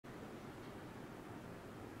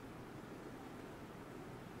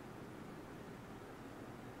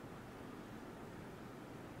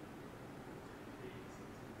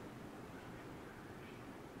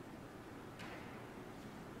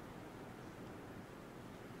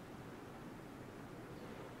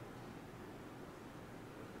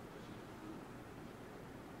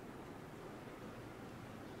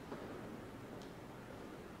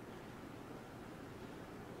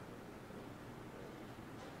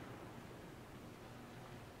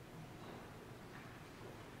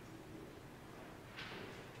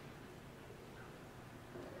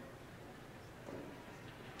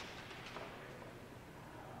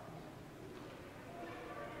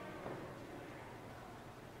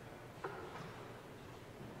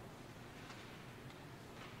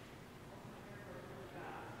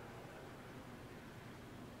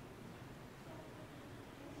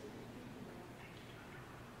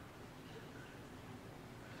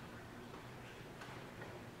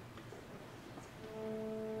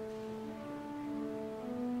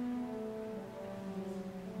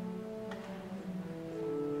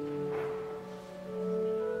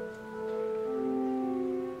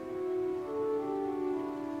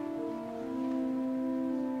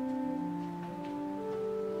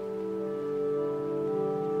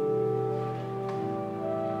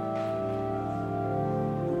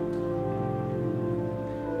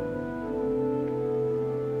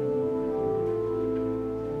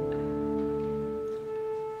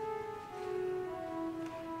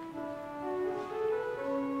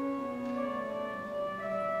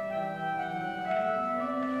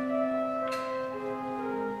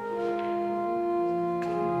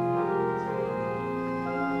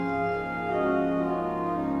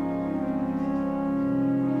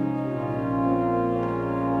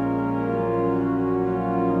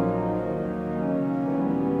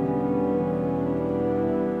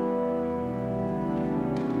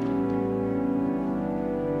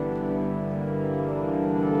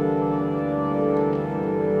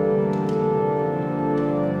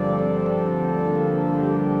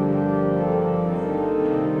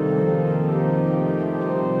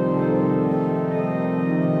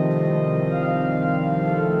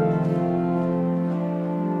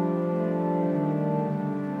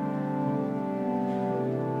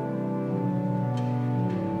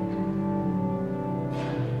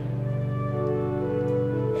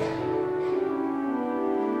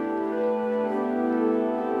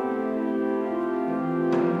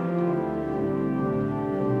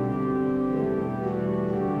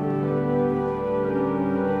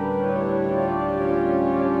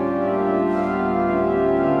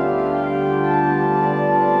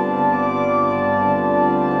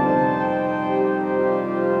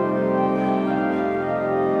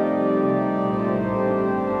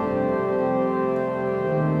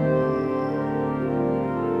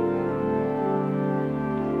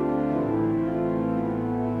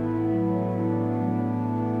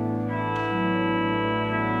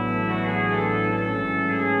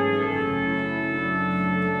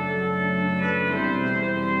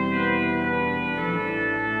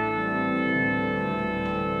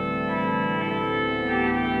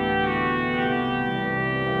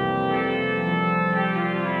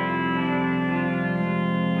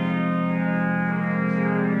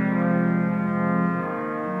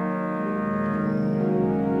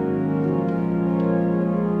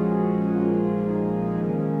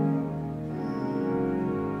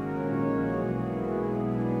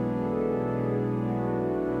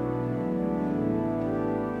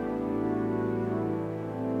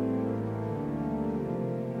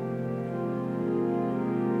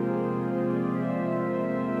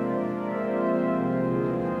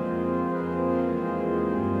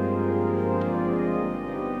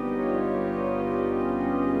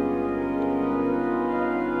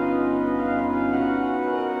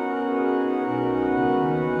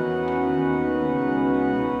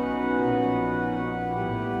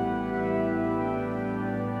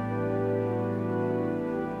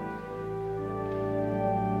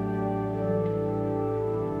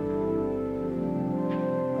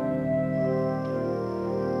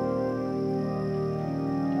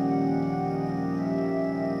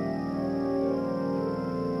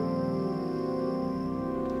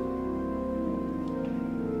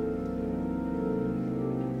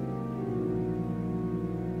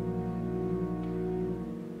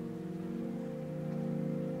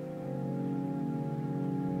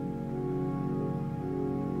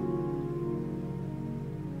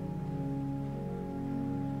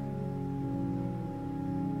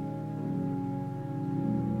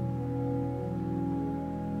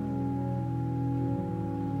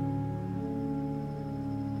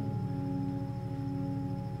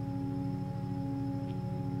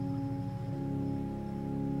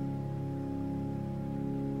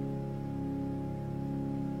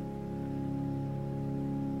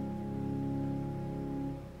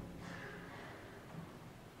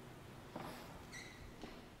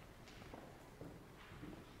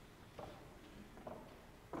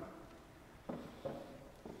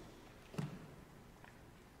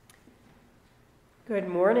Good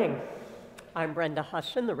morning. I'm Brenda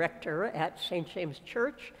Husson, the rector at St. James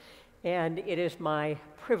Church, and it is my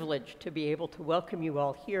privilege to be able to welcome you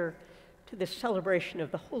all here to this celebration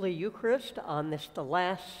of the Holy Eucharist on this, the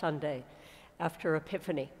last Sunday after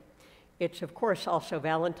Epiphany. It's, of course, also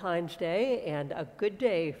Valentine's Day, and a good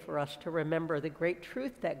day for us to remember the great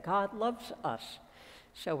truth that God loves us.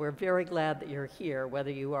 So we're very glad that you're here, whether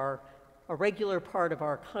you are a regular part of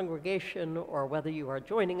our congregation or whether you are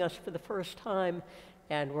joining us for the first time.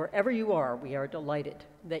 And wherever you are, we are delighted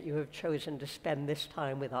that you have chosen to spend this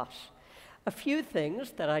time with us. A few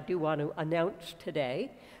things that I do want to announce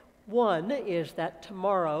today. One is that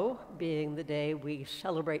tomorrow, being the day we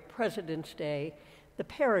celebrate President's Day, the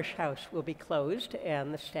parish house will be closed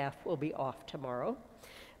and the staff will be off tomorrow.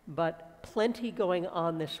 But plenty going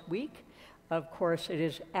on this week. Of course, it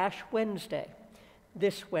is Ash Wednesday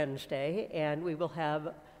this Wednesday, and we will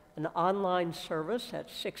have an online service at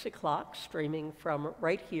 6 o'clock, streaming from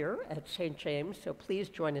right here at St. James, so please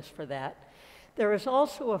join us for that. There is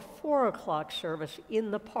also a 4 o'clock service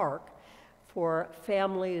in the park for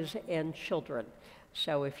families and children.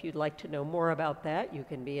 So if you'd like to know more about that, you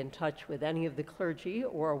can be in touch with any of the clergy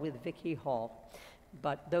or with Vicky Hall.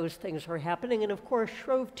 But those things are happening, and of course,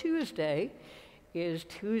 Shrove Tuesday is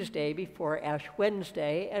Tuesday before Ash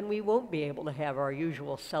Wednesday, and we won't be able to have our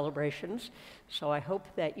usual celebrations. So I hope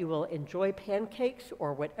that you will enjoy pancakes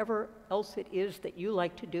or whatever else it is that you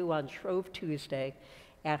like to do on Shrove Tuesday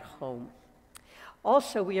at home.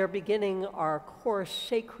 Also, we are beginning our course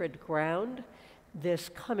Sacred Ground this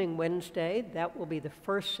coming Wednesday. That will be the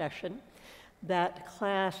first session. That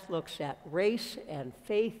class looks at race and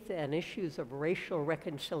faith and issues of racial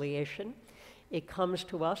reconciliation. It comes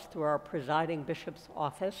to us through our presiding bishop's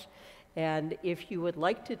office, and if you would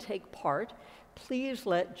like to take part, please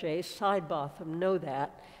let Jay Sidebotham know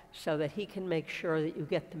that so that he can make sure that you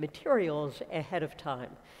get the materials ahead of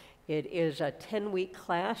time. It is a 10-week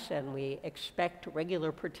class, and we expect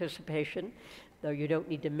regular participation, though you don't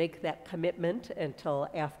need to make that commitment until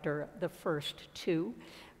after the first two.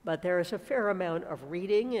 But there is a fair amount of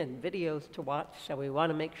reading and videos to watch, so we want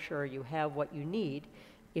to make sure you have what you need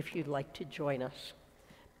if you'd like to join us.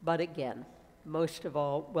 But again, most of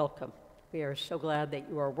all, welcome. We are so glad that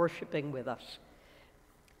you are worshiping with us.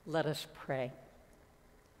 Let us pray.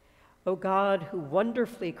 O God, who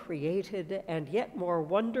wonderfully created and yet more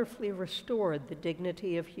wonderfully restored the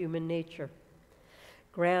dignity of human nature,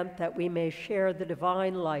 grant that we may share the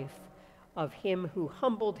divine life of him who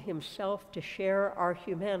humbled himself to share our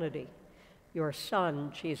humanity, your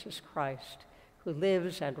Son, Jesus Christ, who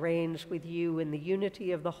lives and reigns with you in the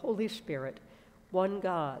unity of the Holy Spirit, one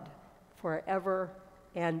God, forever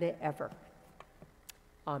and ever.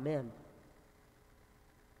 Amen.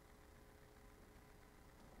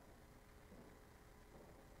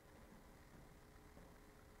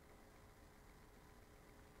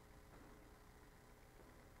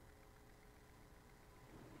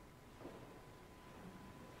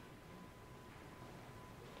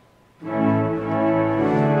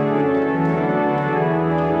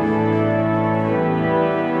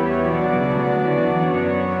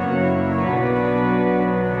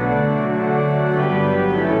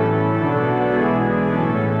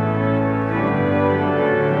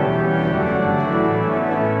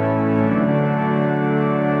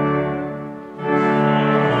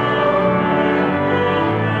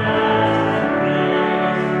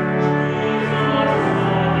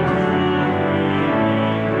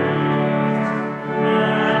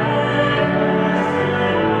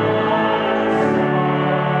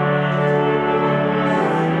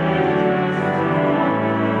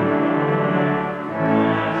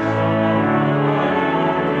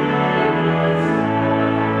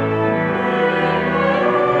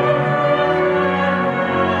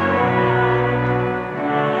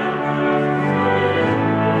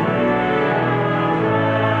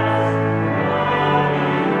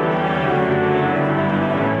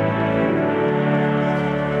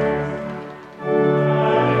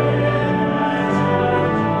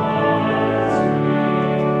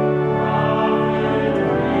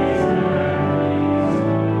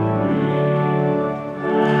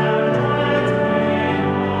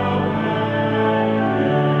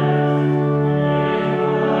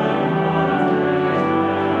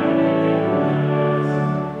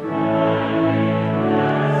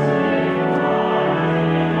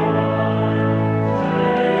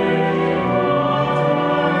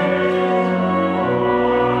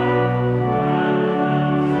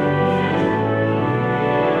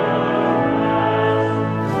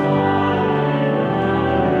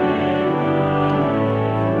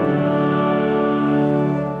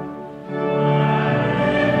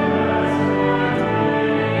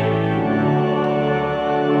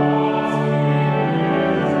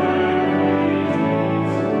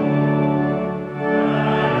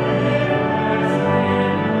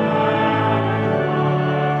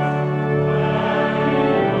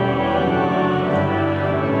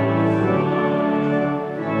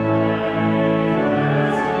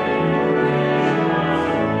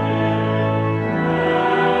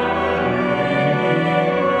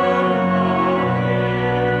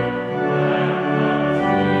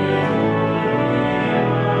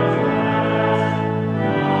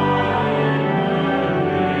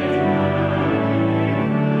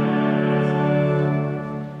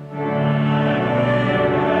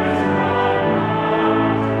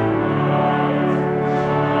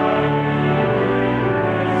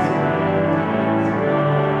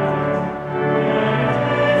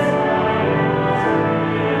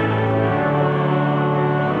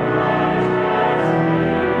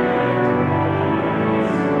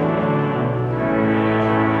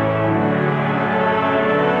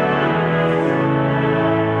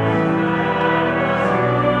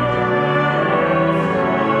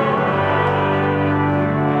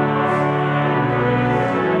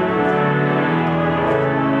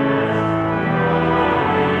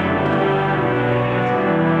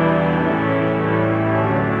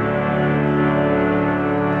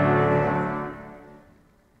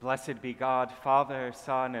 Blessed be God, Father,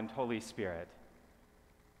 Son, and Holy Spirit.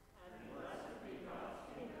 And blessed be God's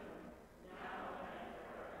kingdom, now and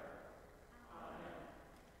forever. Amen.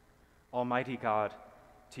 Almighty God,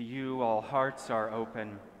 to you all hearts are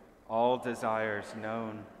open, all desires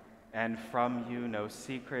known, and from you no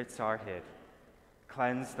secrets are hid.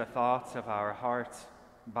 Cleanse the thoughts of our hearts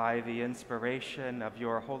by the inspiration of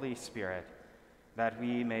your Holy Spirit, that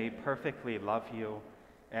we may perfectly love you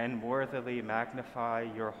and worthily magnify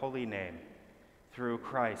your holy name, through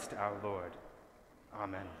Christ our Lord.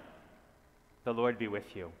 Amen. The Lord be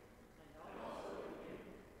with you. And also with you.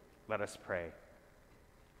 Let us pray.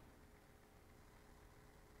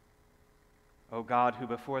 O God, who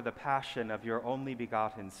before the passion of your only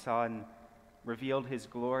begotten Son revealed his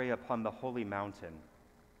glory upon the holy mountain,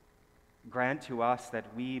 grant to us that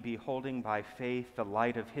we, beholding by faith the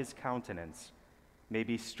light of his countenance, may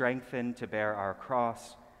be strengthened to bear our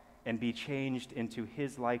cross and be changed into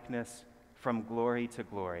his likeness from glory to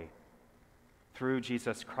glory. Through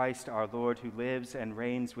Jesus Christ our Lord, who lives and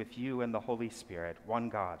reigns with you and the Holy Spirit, one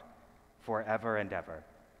God, forever and ever.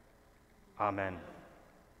 Amen.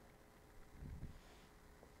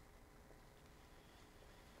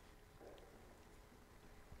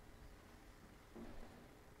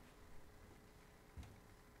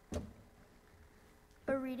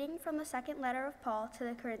 A reading from the second letter of Paul to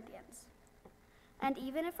the Corinthians. And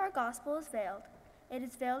even if our gospel is veiled, it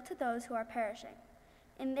is veiled to those who are perishing.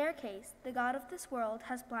 In their case, the God of this world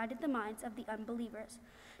has blinded the minds of the unbelievers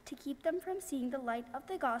to keep them from seeing the light of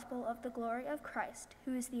the gospel of the glory of Christ,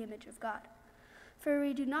 who is the image of God. For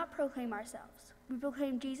we do not proclaim ourselves. We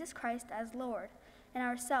proclaim Jesus Christ as Lord, and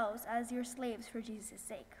ourselves as your slaves for Jesus'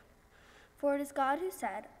 sake. For it is God who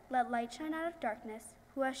said, "Let light shine out of darkness,"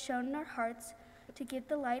 who has shown in our hearts to give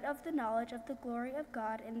the light of the knowledge of the glory of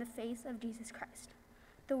God in the face of Jesus Christ.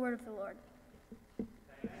 The word of the Lord. Thanks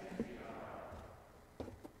be to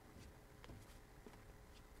God.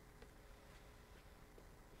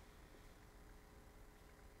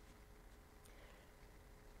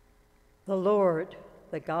 The Lord,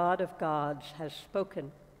 the God of gods, has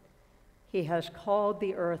spoken. He has called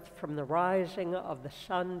the earth from the rising of the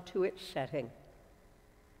sun to its setting.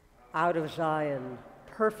 Out of Zion,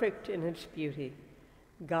 perfect in its beauty,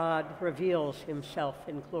 God reveals himself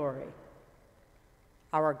in glory.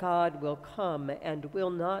 Our God will come and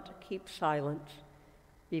will not keep silent.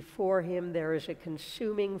 Before him there is a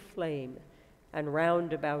consuming flame, and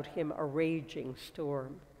round about him a raging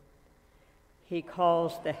storm. He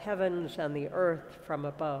calls the heavens and the earth from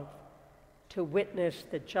above to witness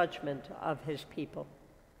the judgment of his people.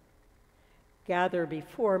 Gather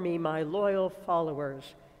before me my loyal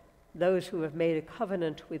followers, those who have made a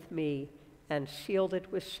covenant with me and sealed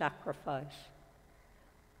it with sacrifice.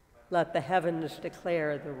 Let the heavens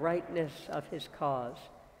declare the rightness of his cause,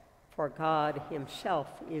 for God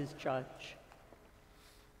himself is judge.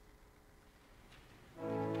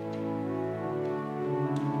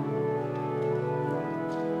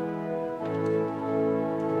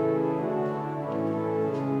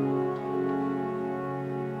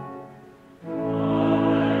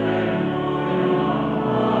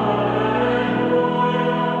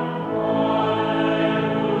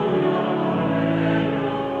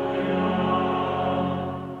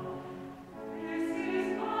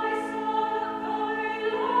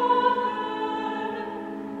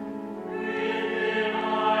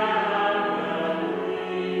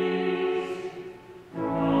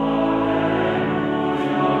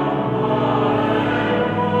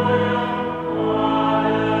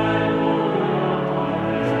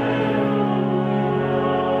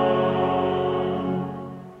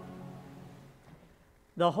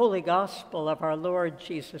 The Holy Gospel of our Lord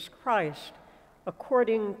Jesus Christ,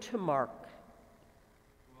 according to Mark.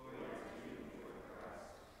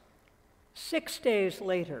 6 days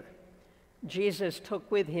later, Jesus took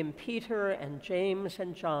with him Peter and James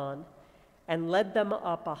and John and led them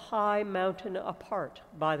up a high mountain apart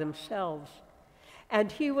by themselves.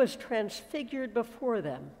 And he was transfigured before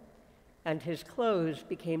them, and his clothes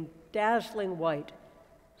became dazzling white,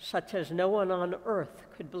 such as no one on earth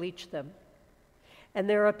could bleach them. And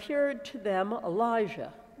there appeared to them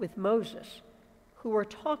Elijah with Moses, who were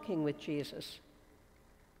talking with Jesus.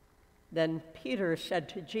 Then Peter said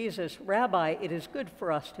to Jesus, "Rabbi, it is good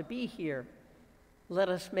for us to be here. Let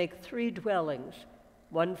us make 3 dwellings,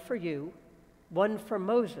 one for you, one for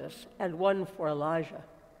Moses, and one for Elijah."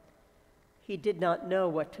 He did not know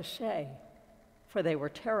what to say, for they were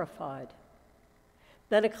terrified.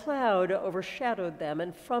 Then a cloud overshadowed them,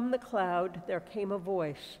 and from the cloud there came a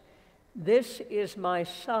voice, "This is my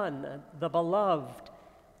Son, the beloved.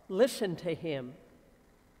 Listen to him."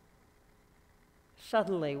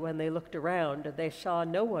 Suddenly, when they looked around, they saw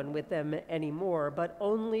no one with them anymore, but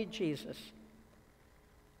only Jesus.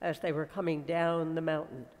 As they were coming down the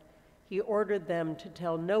mountain, he ordered them to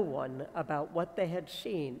tell no one about what they had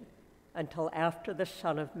seen until after the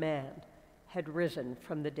Son of Man had risen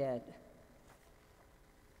from the dead.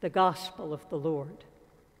 The Gospel of the Lord.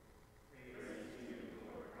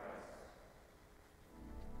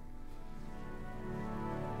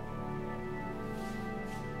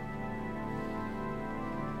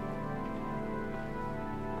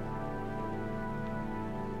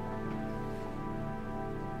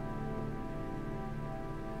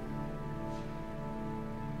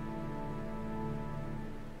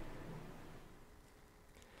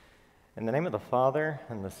 In the name of the Father,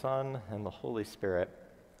 and the Son, and the Holy Spirit,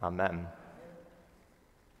 Amen.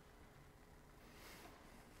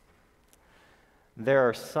 There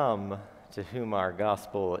are some to whom our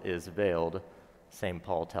gospel is veiled, St.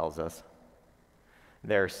 Paul tells us.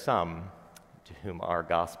 There are some to whom our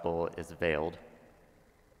gospel is veiled.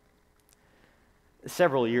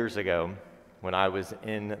 Several years ago, when I was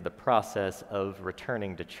in the process of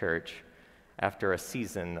returning to church after a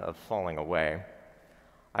season of falling away,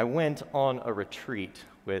 I went on a retreat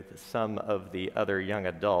with some of the other young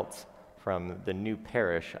adults from the new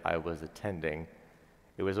parish I was attending.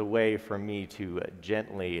 It was a way for me to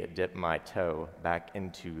gently dip my toe back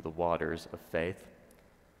into the waters of faith.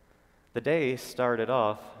 The day started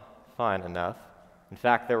off fine enough. In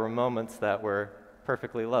fact, there were moments that were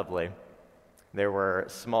perfectly lovely. There were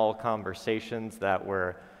small conversations that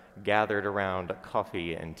were gathered around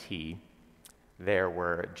coffee and tea. There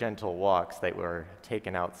were gentle walks that were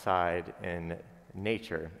taken outside in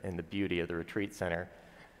nature, in the beauty of the retreat center.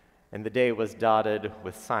 And the day was dotted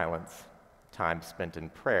with silence, time spent in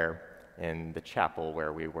prayer in the chapel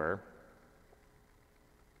where we were.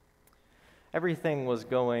 Everything was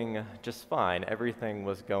going just fine. Everything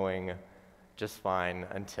was going just fine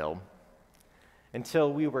until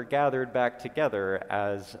we were gathered back together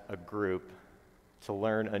as a group to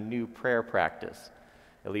learn a new prayer practice,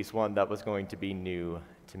 at least one that was going to be new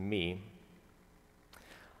to me.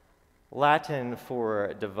 Latin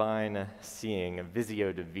for divine seeing,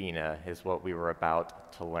 visio divina, is what we were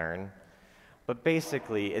about to learn. But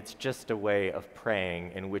basically, it's just a way of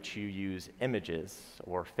praying in which you use images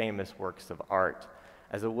or famous works of art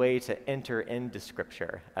as a way to enter into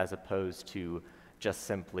Scripture as opposed to just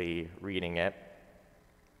simply reading it.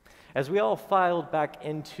 As we all filed back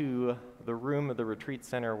into the room of the retreat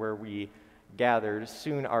center where we gathered,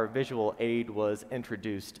 soon our visual aid was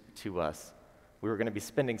introduced to us. We were going to be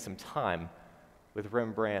spending some time with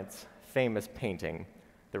Rembrandt's famous painting,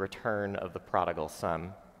 The Return of the Prodigal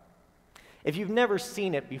Son. If you've never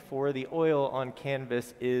seen it before, the oil on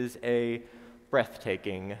canvas is a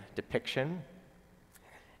breathtaking depiction.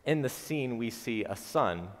 In the scene, we see a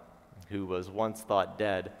son who was once thought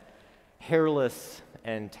dead, hairless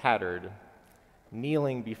and tattered,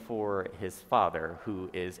 kneeling before his father, who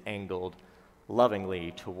is angled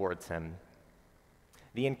lovingly towards him.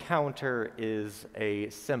 The encounter is a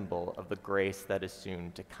symbol of the grace that is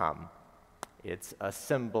soon to come. It's a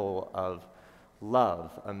symbol of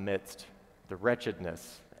love amidst the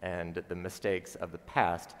wretchedness and the mistakes of the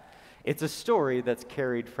past. It's a story that's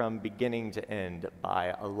carried from beginning to end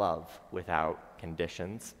by a love without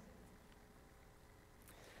conditions.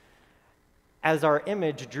 As our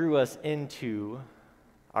image drew us into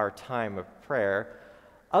our time of prayer,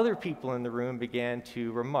 other people in the room began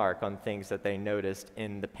to remark on things that they noticed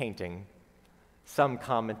in the painting. Some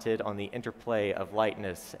commented on the interplay of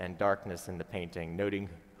lightness and darkness in the painting, noting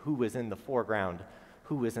who was in the foreground,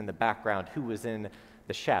 who was in the background, who was in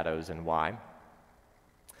the shadows, and why.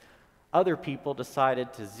 Other people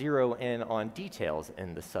decided to zero in on details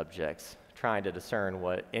in the subjects, trying to discern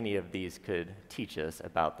what any of these could teach us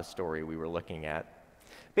about the story we were looking at.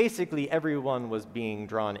 Basically, everyone was being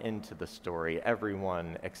drawn into the story,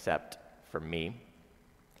 everyone except for me.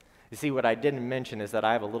 You see, what I didn't mention is that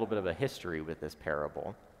I have a little bit of a history with this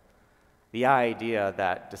parable. The idea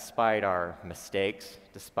that despite our mistakes,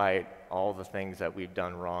 despite all the things that we've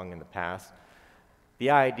done wrong in the past,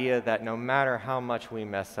 the idea that no matter how much we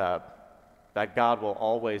mess up, that God will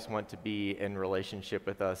always want to be in relationship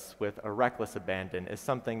with us with a reckless abandon is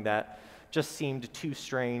something that just seemed too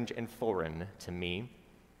strange and foreign to me.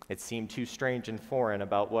 It seemed too strange and foreign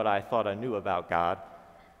about what I thought I knew about God,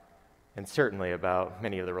 and certainly about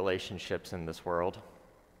many of the relationships in this world.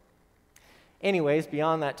 Anyways,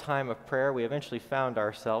 beyond that time of prayer, we eventually found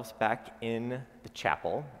ourselves back in the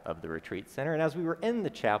chapel of the retreat center. And as we were in the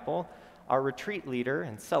chapel, our retreat leader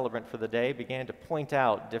and celebrant for the day began to point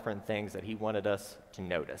out different things that he wanted us to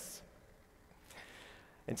notice.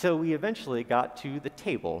 until we eventually got to the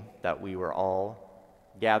table that we were all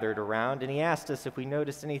gathered around, and he asked us if we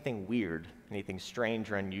noticed anything weird, anything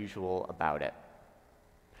strange or unusual about it.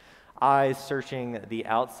 Eyes searching the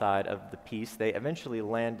outside of the piece, they eventually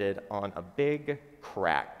landed on a big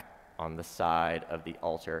crack on the side of the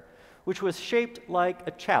altar, which was shaped like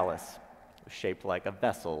a chalice, shaped like a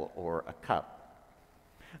vessel or a cup.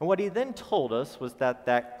 And what he then told us was that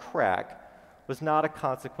that crack was not a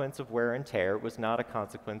consequence of wear and tear, it was not a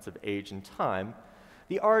consequence of age and time.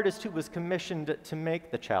 The artist who was commissioned to make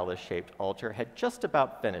the chalice-shaped altar had just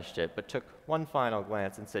about finished it, but took one final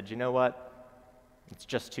glance and said, "You know what? It's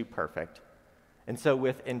just too perfect." And so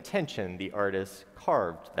with intention, the artist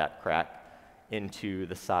carved that crack into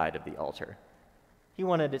the side of the altar. He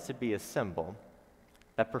wanted it to be a symbol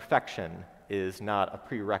that perfection is not a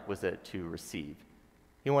prerequisite to receive.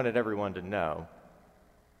 He wanted everyone to know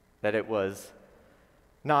that it was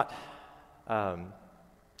not,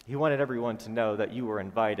 he wanted everyone to know that you were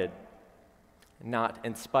invited, not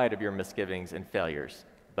in spite of your misgivings and failures,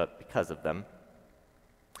 but because of them.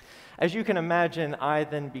 As you can imagine, I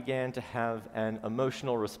then began to have an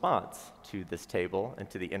emotional response to this table and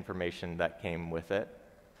to the information that came with it.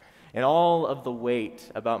 And all of the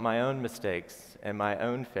weight about my own mistakes and my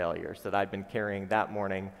own failures that I'd been carrying that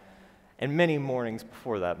morning and many mornings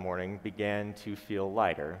before that morning began to feel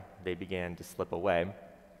lighter. They began to slip away.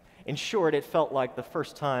 In short, it felt like the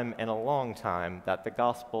first time in a long time that the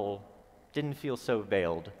gospel didn't feel so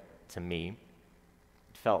veiled to me.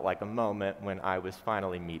 It felt like a moment when I was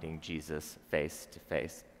finally meeting Jesus face to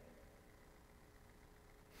face.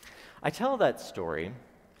 I tell that story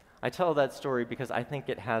because I think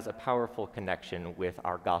it has a powerful connection with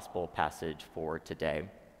our gospel passage for today.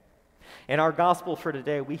 In our gospel for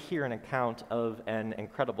today, we hear an account of an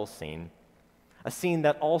incredible scene, a scene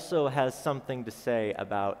that also has something to say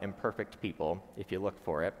about imperfect people, if you look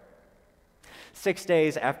for it. 6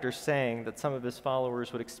 days after saying that some of his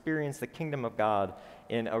followers would experience the kingdom of God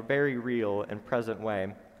in a very real and present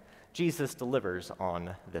way, Jesus delivers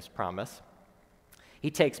on this promise. He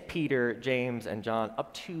takes Peter, James, and John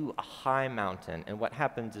up to a high mountain, and what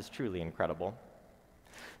happens is truly incredible.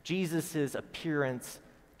 Jesus' appearance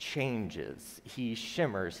changes. He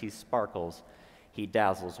shimmers, he sparkles, he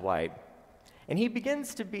dazzles white. And he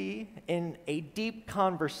begins to be in a deep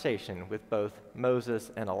conversation with both Moses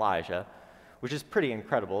and Elijah, which is pretty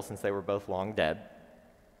incredible since they were both long dead.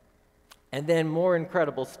 And then more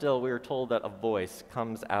incredible still, we are told that a voice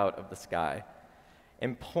comes out of the sky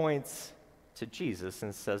and points to Jesus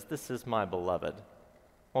and says, "This is my beloved.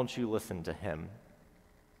 Won't you listen to him?"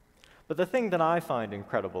 But the thing that I find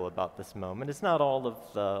incredible about this moment is not all of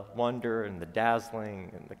the wonder and the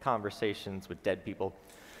dazzling and the conversations with dead people.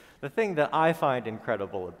 The thing that I find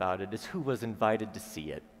incredible about it is who was invited to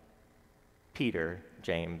see it: Peter,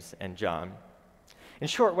 James, and John. In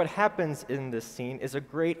short, what happens in this scene is a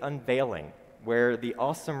great unveiling where the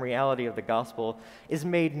awesome reality of the gospel is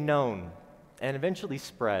made known and eventually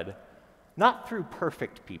spread, not through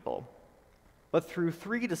perfect people, but through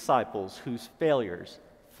 3 disciples whose failures,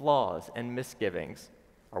 flaws, and misgivings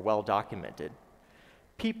are well documented.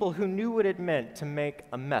 People who knew what it meant to make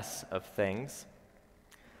a mess of things,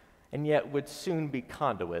 and yet would soon be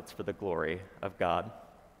conduits for the glory of God.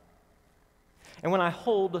 And when I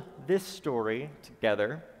hold this story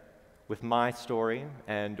together with my story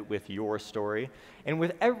and with your story, and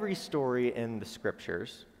with every story in the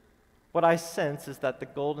scriptures, what I sense is that the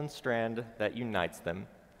golden strand that unites them,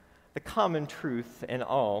 the common truth in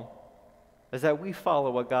all, is that we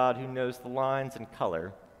follow a God who knows the lines and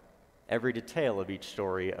color, every detail of each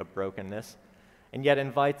story of brokenness, and yet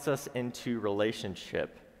invites us into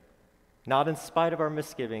relationship, not in spite of our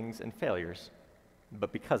misgivings and failures,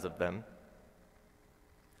 but because of them.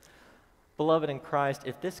 Beloved in Christ,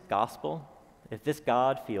 if this gospel, if this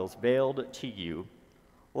God feels veiled to you,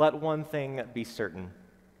 let one thing be certain,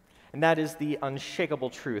 and that is the unshakable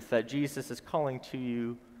truth that Jesus is calling to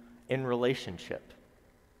you in relationship.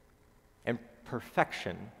 And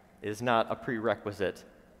perfection is not a prerequisite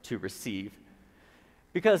to receive.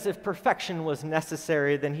 Because if perfection was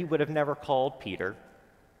necessary, then he would have never called Peter,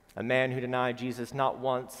 a man who denied Jesus not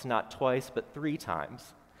once, not twice, but 3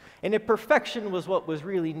 times. And if perfection was what was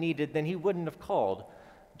really needed, then he wouldn't have called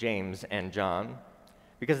James and John,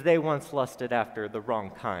 because they once lusted after the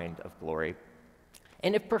wrong kind of glory.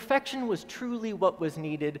 And if perfection was truly what was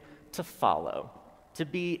needed to follow, to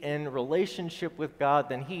be in relationship with God,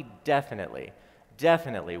 then he definitely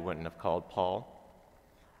wouldn't have called Paul,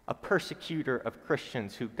 a persecutor of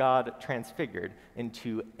Christians who God transfigured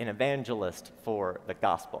into an evangelist for the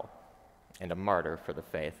gospel and a martyr for the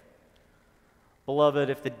faith. Beloved,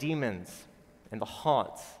 if the demons and the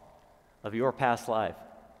haunts of your past life,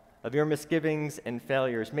 of your misgivings and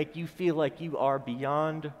failures, make you feel like you are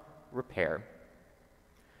beyond repair.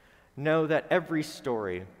 Know that every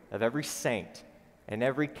story of every saint and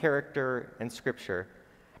every character in Scripture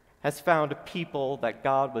has found people that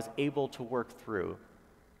God was able to work through,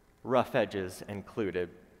 rough edges included.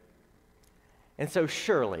 And so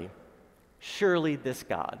surely this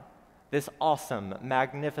God, this awesome,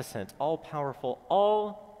 magnificent, all-powerful,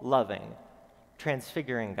 all-loving,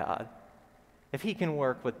 transfiguring God, if he can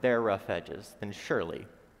work with their rough edges, then surely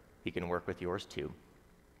he can work with yours too.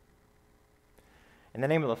 In the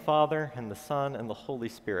name of the Father, and the Son, and the Holy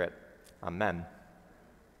Spirit, amen.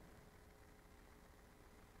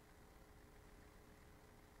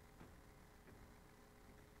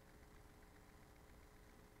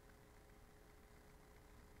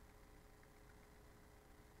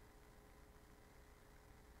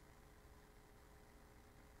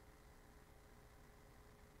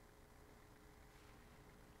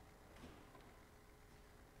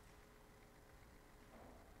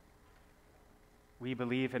 We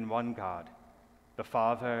believe in one God, the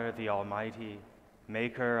Father, the Almighty,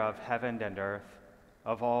 maker of heaven and earth,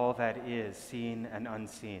 of all that is seen and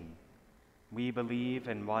unseen. We believe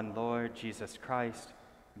in one Lord Jesus Christ,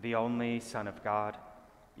 the only Son of God,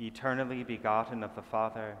 eternally begotten of the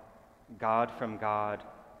Father, God from God,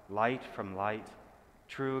 light from light,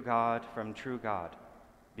 true God from true God,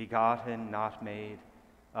 begotten, not made,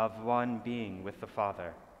 of one being with the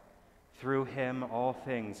Father. Through him all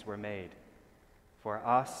things were made. For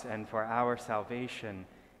us and for our salvation,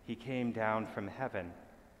 he came down from heaven.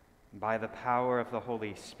 By the power of the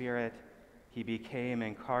Holy Spirit, he became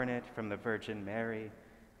incarnate from the Virgin Mary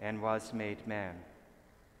and was made man.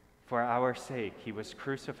 For our sake, he was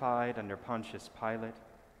crucified under Pontius Pilate.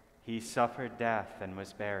 He suffered death and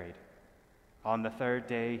was buried. On the third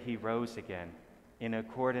day, he rose again, in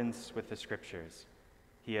accordance with the Scriptures.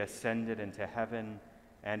 He ascended into heaven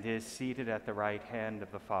and is seated at the right hand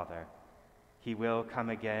of the Father. He will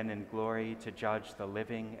come again in glory to judge the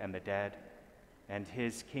living and the dead, and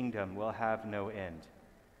his kingdom will have no end.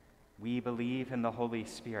 We believe in the Holy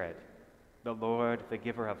Spirit, the Lord, the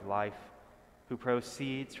giver of life, who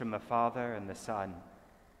proceeds from the Father and the Son.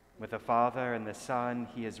 With the Father and the Son,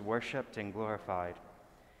 he is worshiped and glorified.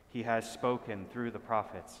 He has spoken through the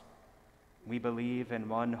prophets. We believe in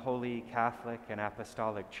one holy, Catholic, and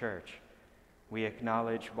apostolic church. We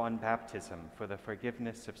acknowledge one baptism for the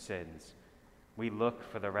forgiveness of sins. We look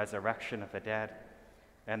for the resurrection of the dead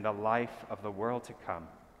and the life of the world to come.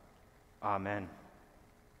 Amen.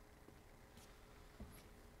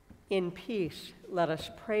 In peace, let us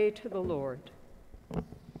pray to the Lord.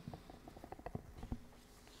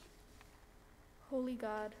 Holy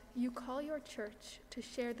God, you call your church to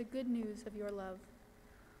share the good news of your love.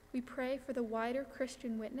 We pray for the wider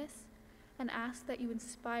Christian witness and ask that you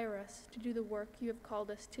inspire us to do the work you have called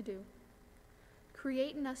us to do.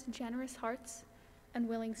 Create in us generous hearts and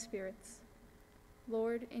willing spirits.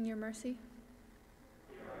 Lord, in your mercy.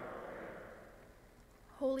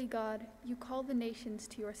 Holy God, you call the nations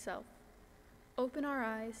to yourself. Open our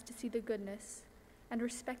eyes to see the goodness and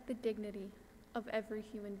respect the dignity of every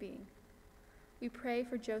human being. We pray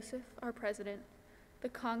for Joseph, our president, the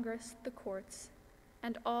Congress, the courts,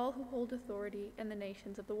 and all who hold authority in the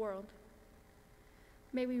nations of the world.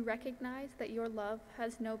 May we recognize that your love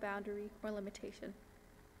has no boundary or limitation.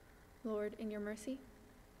 Lord, in your mercy.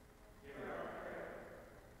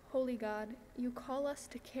 Holy God, you call us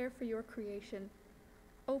to care for your creation.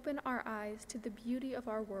 Open our eyes to the beauty of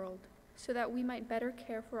our world so that we might better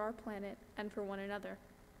care for our planet and for one another.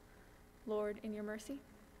 Lord, in your mercy.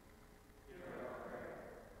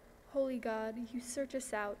 Holy God, you search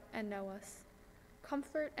us out and know us.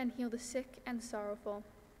 Comfort and heal the sick and sorrowful,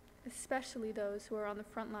 especially those who are on the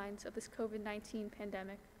front lines of this COVID-19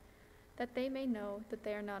 pandemic, that they may know that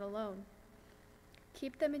they are not alone.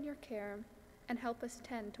 Keep them in your care and help us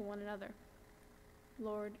tend to one another.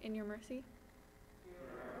 Lord, in your mercy.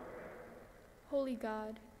 Holy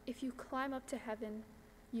God, if you climb up to heaven,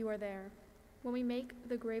 you are there. When we make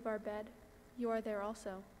the grave our bed, you are there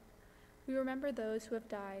also. We remember those who have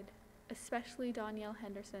died, especially Danielle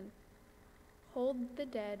Henderson. Hold the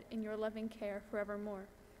dead in your loving care forevermore,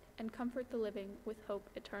 and comfort the living with hope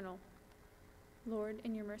eternal. Lord,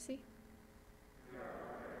 in your mercy.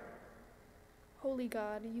 Holy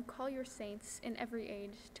God, you call your saints in every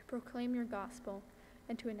age to proclaim your gospel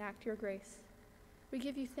and to enact your grace. We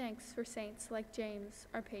give you thanks for saints like James,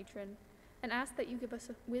 our patron, and ask that you give us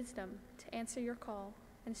wisdom to answer your call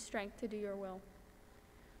and strength to do your will.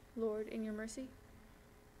 Lord, in your mercy.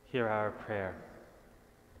 Hear our prayer.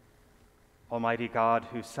 Almighty God,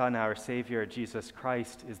 whose Son, our Savior, Jesus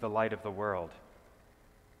Christ, is the light of the world,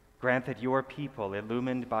 grant that your people,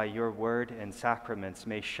 illumined by your word and sacraments,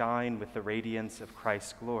 may shine with the radiance of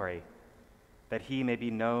Christ's glory, that he may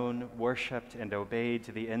be known, worshiped, and obeyed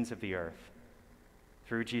to the ends of the earth.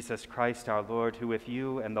 Through Jesus Christ our Lord, who with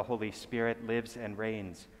you and the Holy Spirit lives and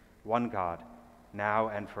reigns, one God, now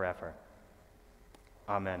and forever.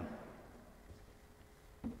 Amen.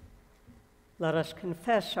 Let us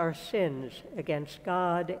confess our sins against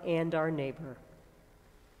God and our neighbor.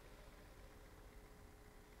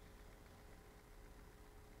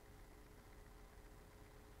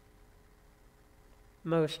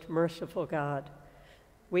 Most merciful God,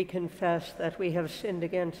 we confess that we have sinned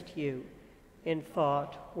against you in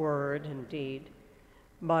thought, word, and deed,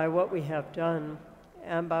 by what we have done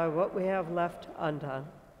and by what we have left undone.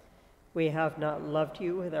 We have not loved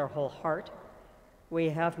you with our whole heart. We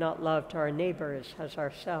have not loved our neighbors as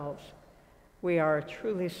ourselves. We are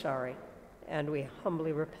truly sorry, and we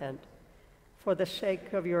humbly repent. For the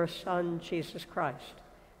sake of your Son, Jesus Christ,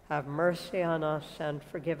 have mercy on us and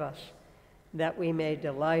forgive us, that we may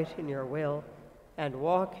delight in your will and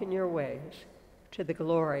walk in your ways, to the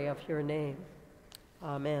glory of your name.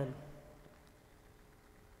 Amen.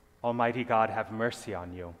 Almighty God, have mercy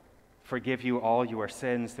on you, forgive you all your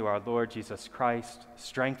sins through our Lord Jesus Christ,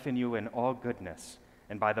 strengthen you in all goodness,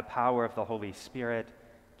 and by the power of the Holy Spirit,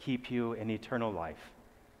 keep you in eternal life.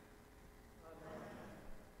 Amen.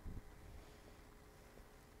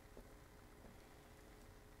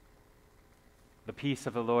 The peace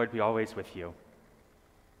of the Lord be always with you.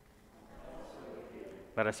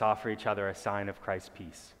 Let us offer each other a sign of Christ's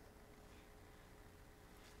peace.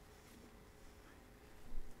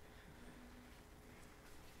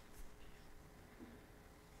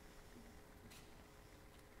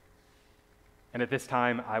 And at this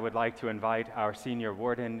time, I would like to invite our senior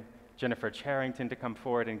warden, Jennifer Charrington, to come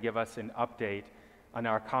forward and give us an update on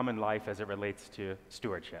our common life as it relates to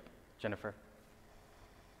stewardship. Jennifer.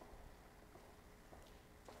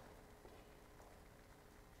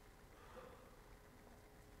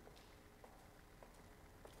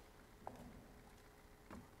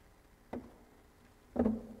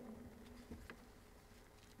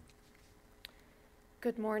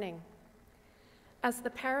 Good morning. As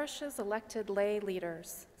the parish's elected lay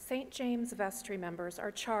leaders, St. James vestry members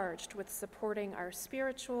are charged with supporting our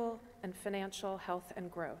spiritual and financial health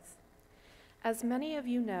and growth. As many of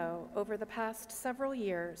you know, over the past several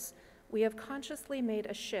years, we have consciously made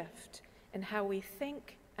a shift in how we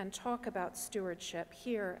think and talk about stewardship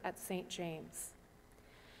here at St. James.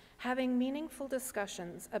 Having meaningful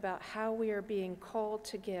discussions about how we are being called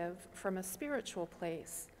to give from a spiritual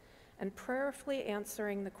place, and prayerfully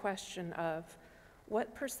answering the question of,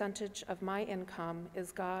 what percentage of my income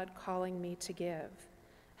is God calling me to give,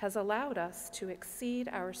 has allowed us to exceed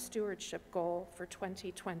our stewardship goal for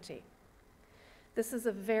 2020. This is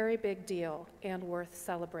a very big deal and worth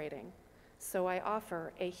celebrating, so I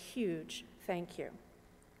offer a huge thank you.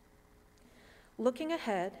 Looking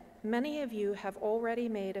ahead, many of you have already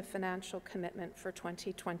made a financial commitment for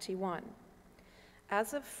 2021.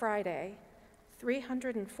 As of Friday,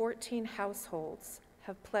 314 households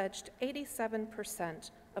have pledged 87%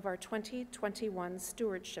 of our 2021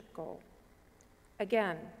 stewardship goal.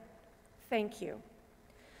 Again, thank you.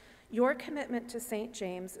 Your commitment to St.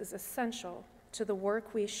 James is essential to the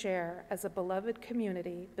work we share as a beloved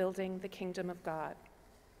community building the kingdom of God.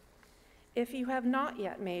 If you have not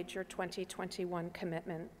yet made your 2021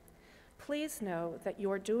 commitment, please know that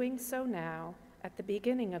your doing so now at the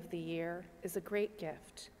beginning of the year is a great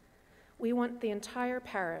gift. We want the entire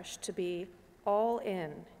parish to be all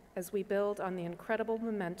in as we build on the incredible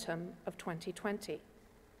momentum of 2020.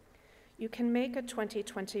 You can make a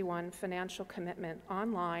 2021 financial commitment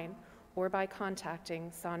online or by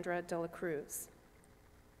contacting Sandra de la Cruz.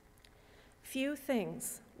 Few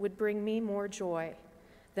things would bring me more joy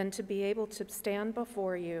than to be able to stand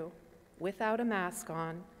before you without a mask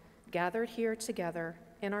on, gathered here together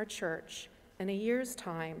in our church in a year's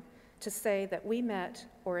time to say that we met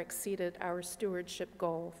or exceeded our stewardship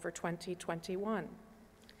goal for 2021.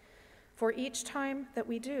 For each time that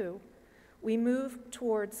we do, we move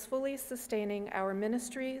towards fully sustaining our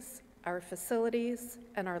ministries, our facilities,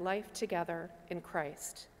 and our life together in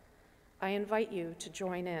Christ. I invite you to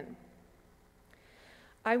join in.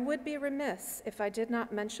 I would be remiss if I did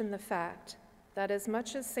not mention the fact that as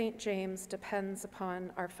much as St. James depends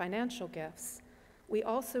upon our financial gifts, we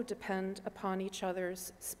also depend upon each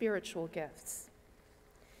other's spiritual gifts.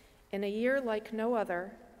 In a year like no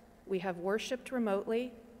other, we have worshiped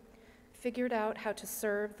remotely, figured out how to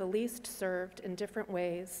serve the least served in different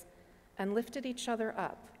ways, and lifted each other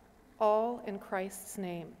up, all in Christ's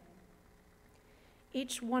name.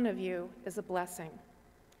 Each one of you is a blessing.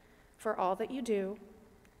 For all that you do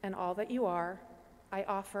and all that you are, I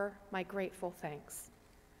offer my grateful thanks.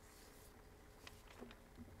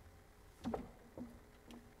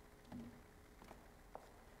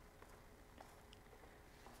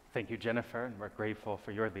 Thank you, Jennifer, and we're grateful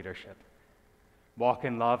for your leadership. Walk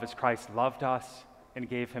in love as Christ loved us and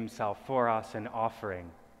gave himself for us, an offering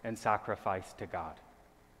and sacrifice to God.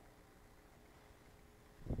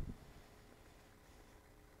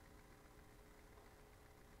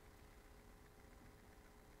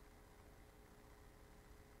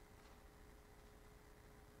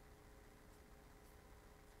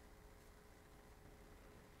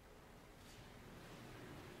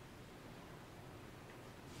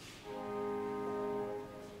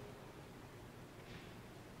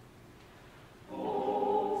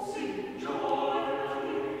 Sing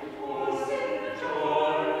joyfully, oh, sing joyfully.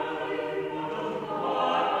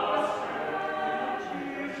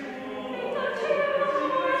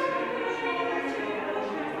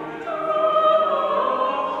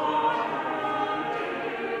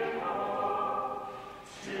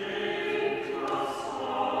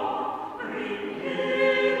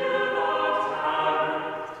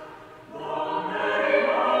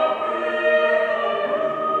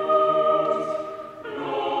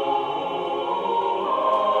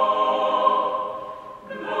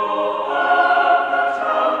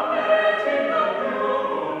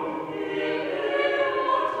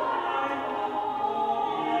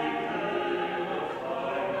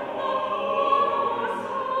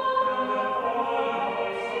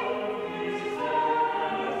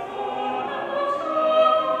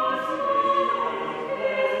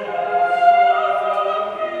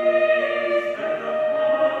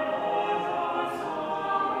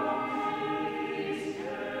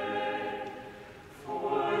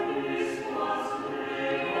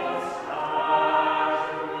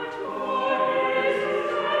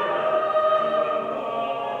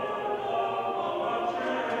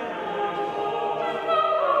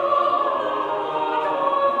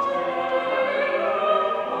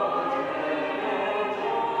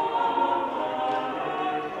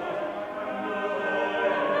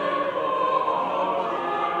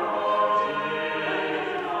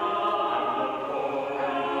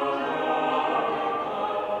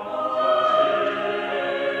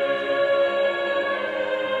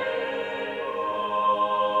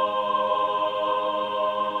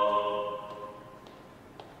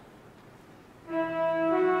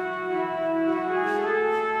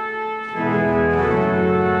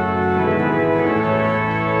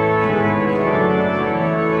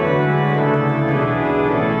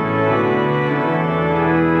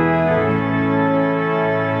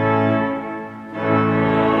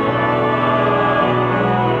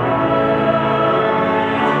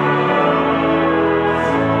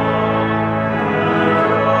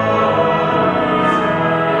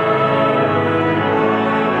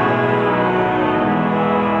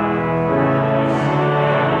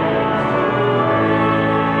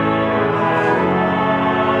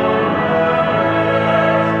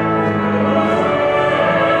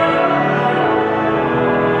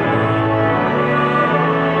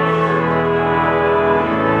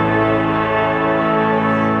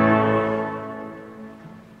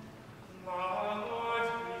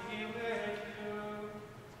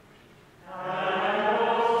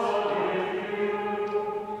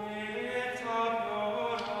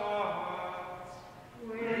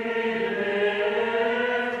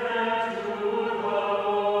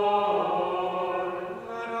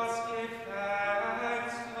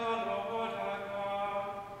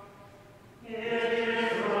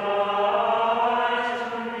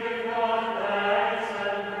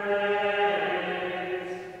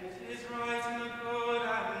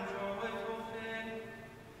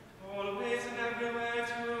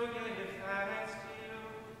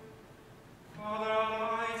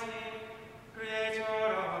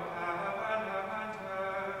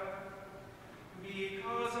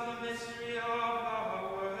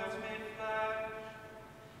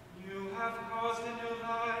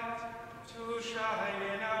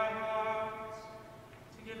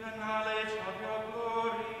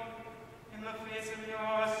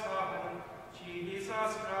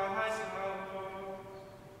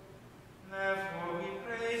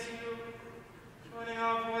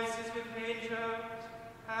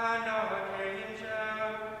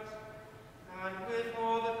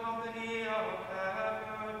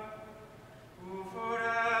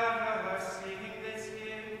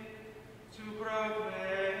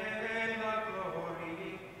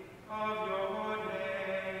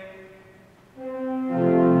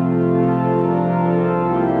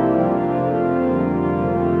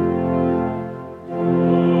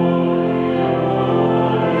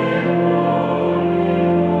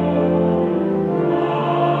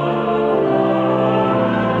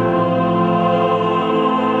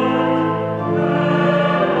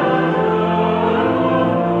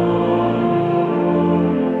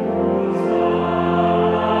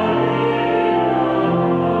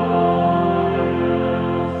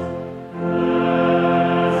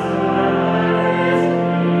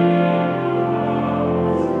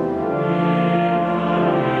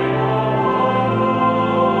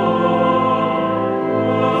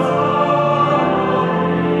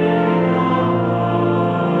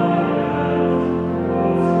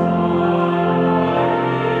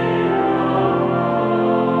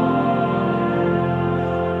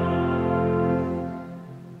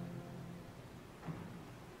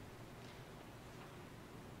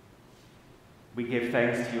 We give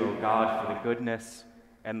thanks to you, O God, for the goodness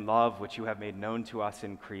and love which you have made known to us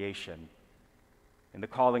in creation, in the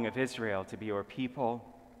calling of Israel to be your people,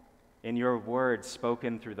 in your word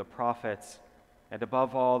spoken through the prophets, and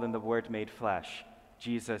above all in the Word made flesh,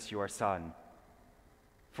 Jesus, your Son.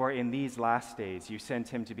 For in these last days you sent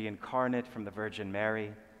him to be incarnate from the Virgin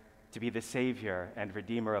Mary, to be the Savior and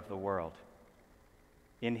Redeemer of the world.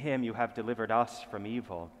 In him you have delivered us from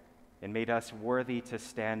evil and made us worthy to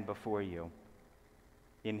stand before you.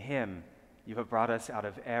 In him you have brought us out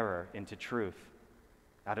of error into truth,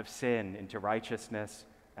 out of sin into righteousness,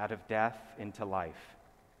 out of death into life.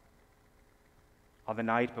 On the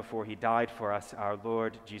night before he died for us, our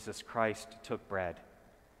Lord Jesus Christ took bread.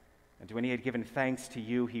 And when he had given thanks to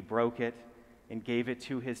you, he broke it and gave it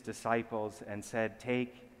to his disciples and said,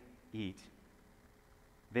 "Take, eat.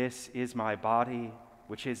 This is my body,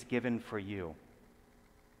 which is given for you.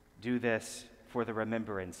 Do this for the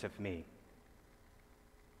remembrance of me."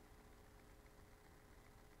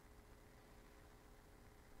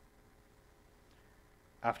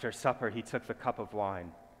 After supper, he took the cup of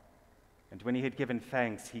wine, and when he had given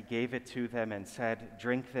thanks, he gave it to them and said,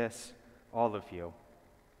 "Drink this, all of you.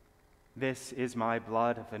 This is my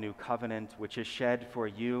blood of the new covenant, which is shed for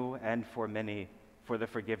you and for many for the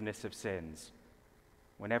forgiveness of sins.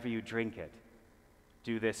 Whenever you drink it,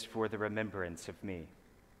 do this for the remembrance of me."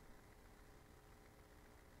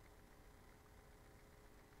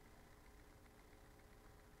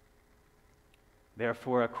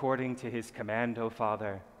 Therefore, according to his command, O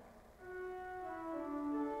Father,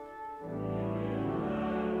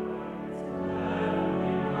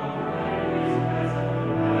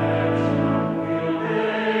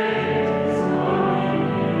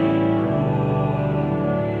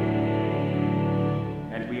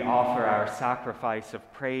 and we offer our sacrifice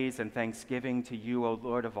of praise and thanksgiving to you, O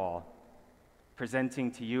Lord of all,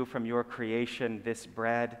 presenting to you from your creation this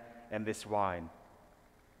bread and this wine.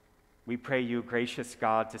 We pray you, gracious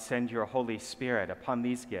God, to send your Holy Spirit upon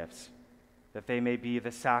these gifts, that they may be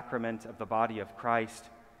the sacrament of the body of Christ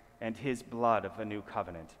and his blood of the new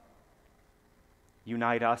covenant.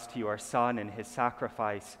 Unite us to your Son in his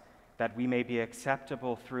sacrifice, that we may be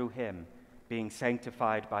acceptable through him, being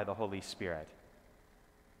sanctified by the Holy Spirit.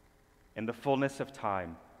 In the fullness of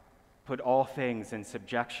time, put all things in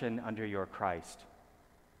subjection under your Christ,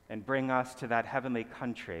 and bring us to that heavenly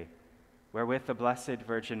country where with the Blessed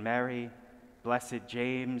Virgin Mary, blessed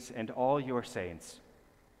James, and all your saints,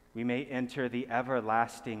 we may enter the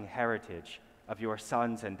everlasting heritage of your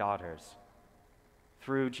sons and daughters.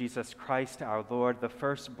 Through Jesus Christ our Lord, the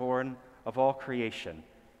firstborn of all creation,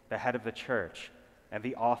 the head of the church, and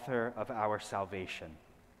the author of our salvation.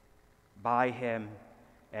 By him,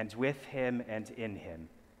 and with him, and in him,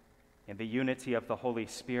 in the unity of the Holy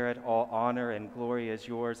Spirit, all honor and glory is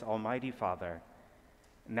yours, Almighty Father,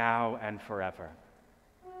 now and forever.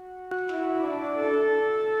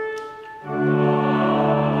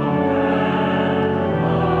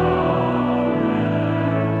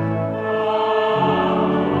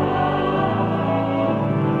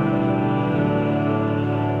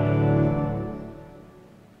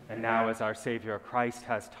 And now, as our Savior Christ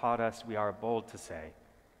has taught us, we are bold to say,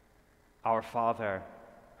 "Our Father,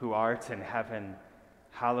 who art in heaven,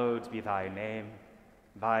 hallowed be thy name.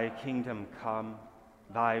 Thy kingdom come,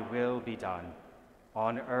 thy will be done,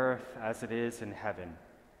 on earth as it is in heaven.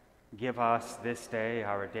 Give us this day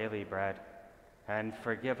our daily bread, and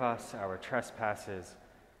forgive us our trespasses,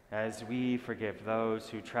 as we forgive those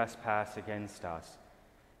who trespass against us.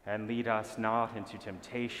 And lead us not into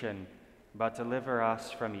temptation, but deliver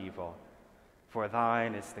us from evil. For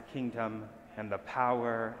thine is the kingdom, and the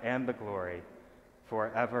power, and the glory,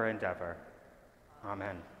 forever and ever.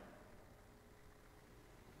 Amen."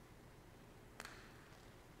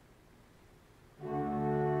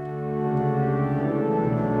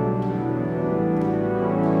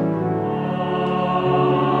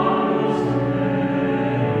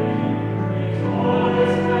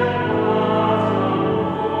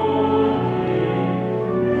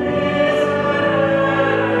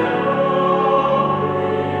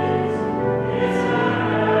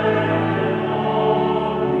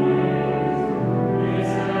 Is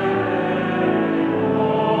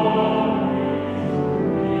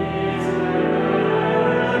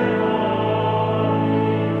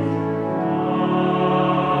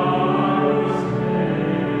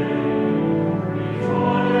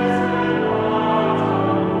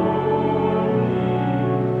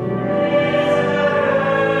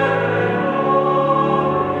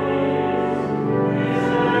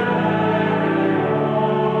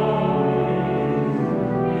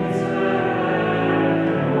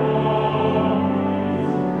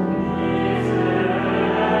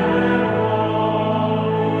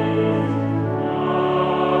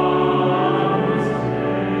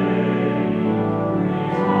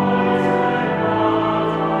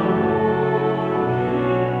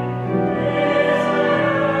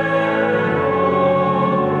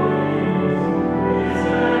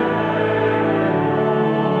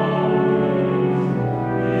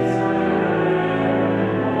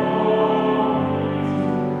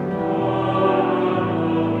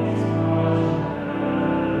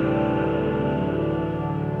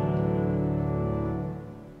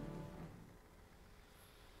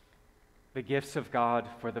gifts of God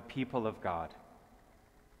for the people of God.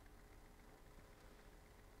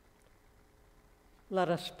 Let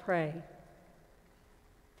us pray.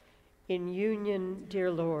 In union,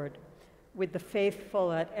 dear Lord, with the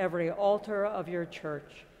faithful at every altar of your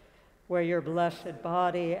church, where your blessed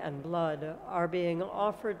body and blood are being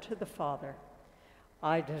offered to the Father,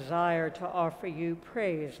 I desire to offer you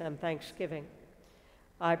praise and thanksgiving.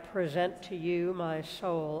 I present to you my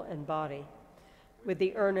soul and body, with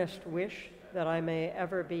the earnest wish that I may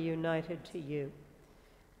ever be united to you.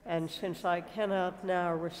 And since I cannot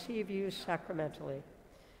now receive you sacramentally,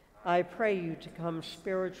 I pray you to come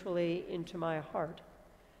spiritually into my heart.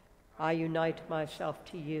 I unite myself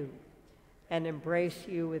to you and embrace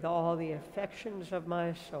you with all the affections of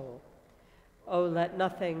my soul. Oh, let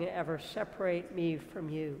nothing ever separate me from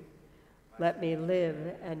you. Let me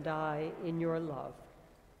live and die in your love.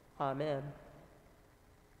 Amen.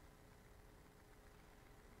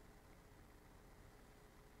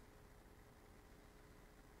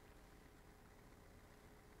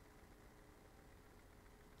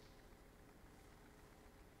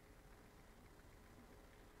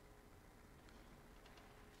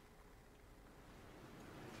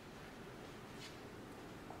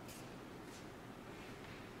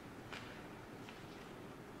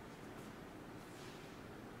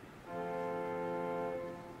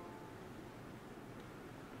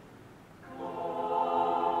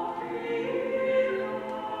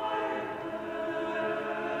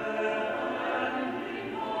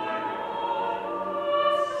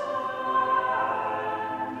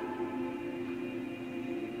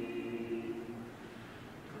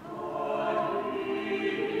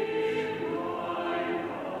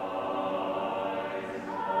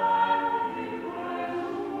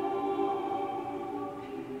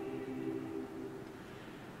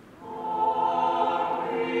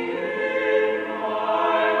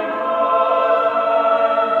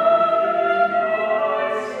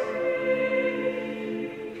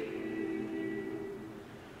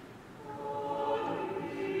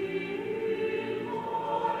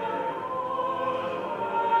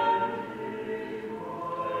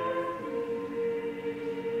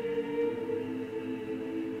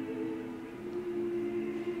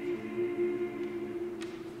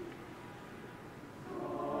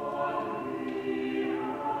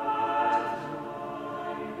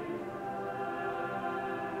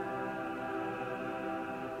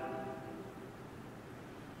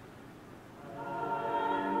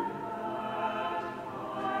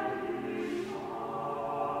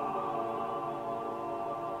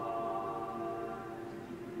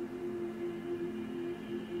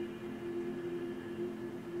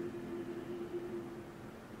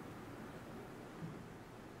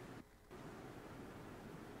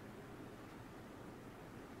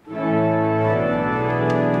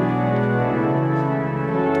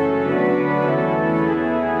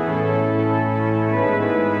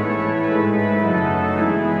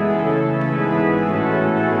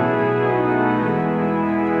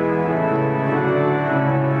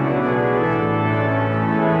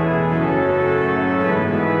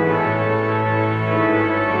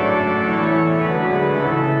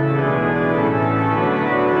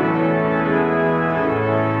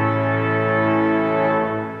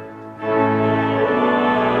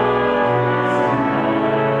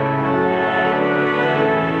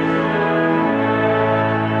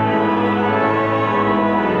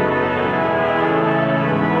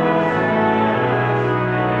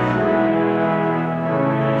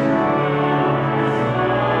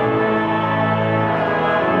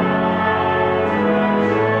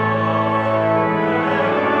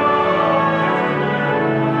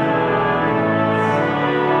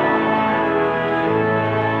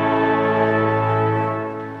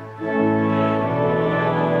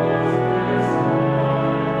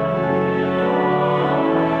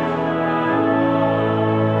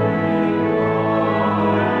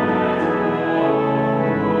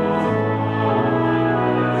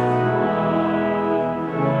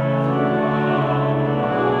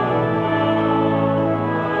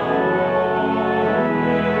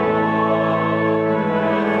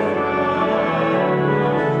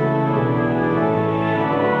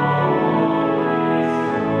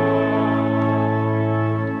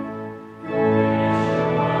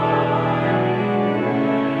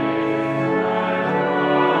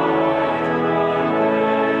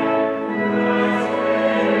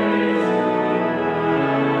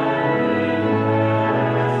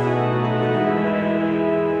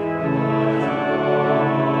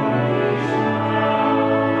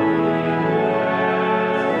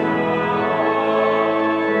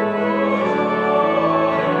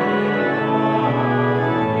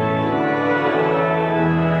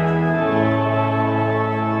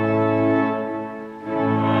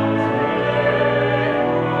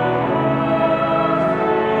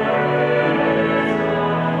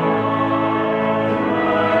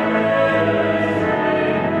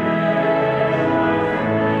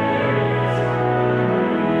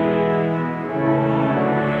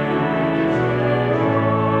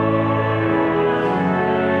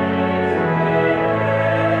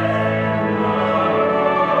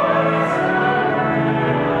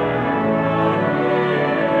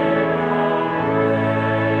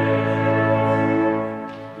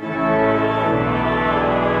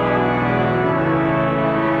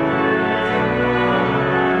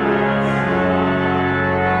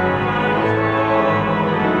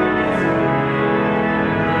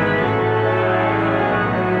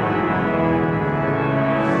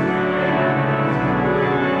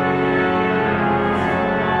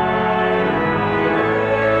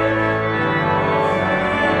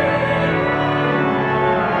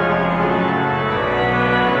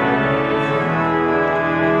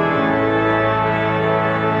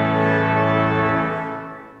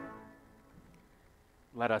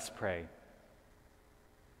 us pray.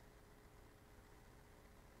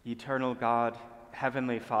 Eternal God,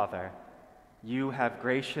 Heavenly Father, you have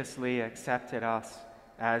graciously accepted us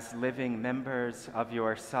as living members of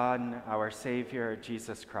your Son, our Savior,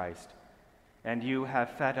 Jesus Christ, and you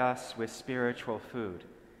have fed us with spiritual food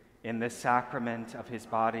in the sacrament of his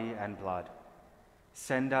body and blood.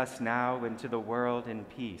 Send us now into the world in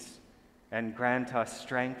peace, and grant us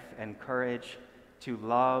strength and courage to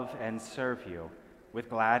love and serve you with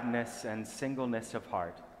gladness and singleness of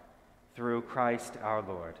heart, through Christ our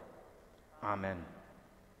Lord. Amen.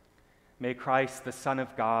 May Christ, the Son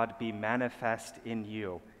of God, be manifest in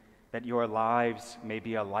you, that your lives may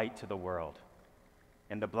be a light to the world.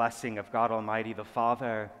 And the blessing of God Almighty, the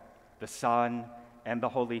Father, the Son, and the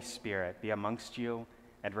Holy Spirit be amongst you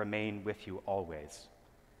and remain with you always.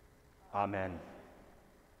 Amen.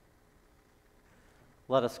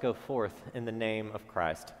 Let us go forth in the name of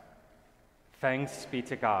Christ. Thanks be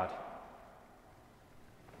to God.